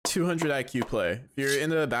200 IQ play. If you're in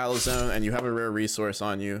the battle zone and you have a rare resource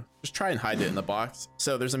on you, just try and hide it in the box.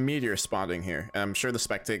 So there's a meteor spawning here, and I'm sure the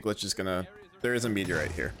spectate glitch is gonna... There is a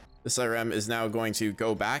meteorite here. This Irem is now going to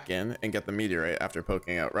go back in and get the meteorite after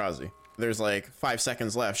poking out Razi. There's like 5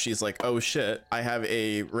 seconds left. She's like, oh shit, I have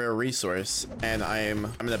a rare resource and I'm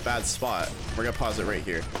in a bad spot. We're gonna pause it right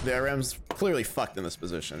here. The Irem's clearly fucked in this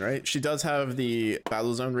position, right? She does have the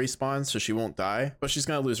battle zone respawn, so she won't die, but she's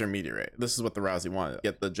gonna lose her meteorite. This is what the Razi wanted.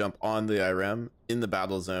 Get the jump on the Irem in the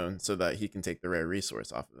battle zone so that he can take the rare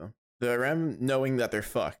resource off of them. The Irem, knowing that they're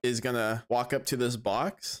fucked, is gonna walk up to this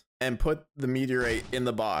box and put the meteorite in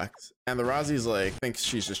the box. And the Razi's like, thinks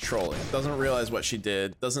she's just trolling. Doesn't realize what she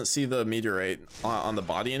did. Doesn't see the meteorite on the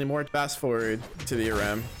body anymore. Fast forward to the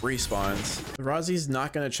Irem, respawns. The Razi's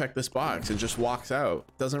not gonna check this box and just walks out.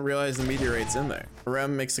 Doesn't realize the meteorite's in there.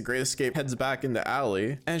 Irem makes a great escape, heads back into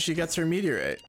alley, and she gets her meteorite.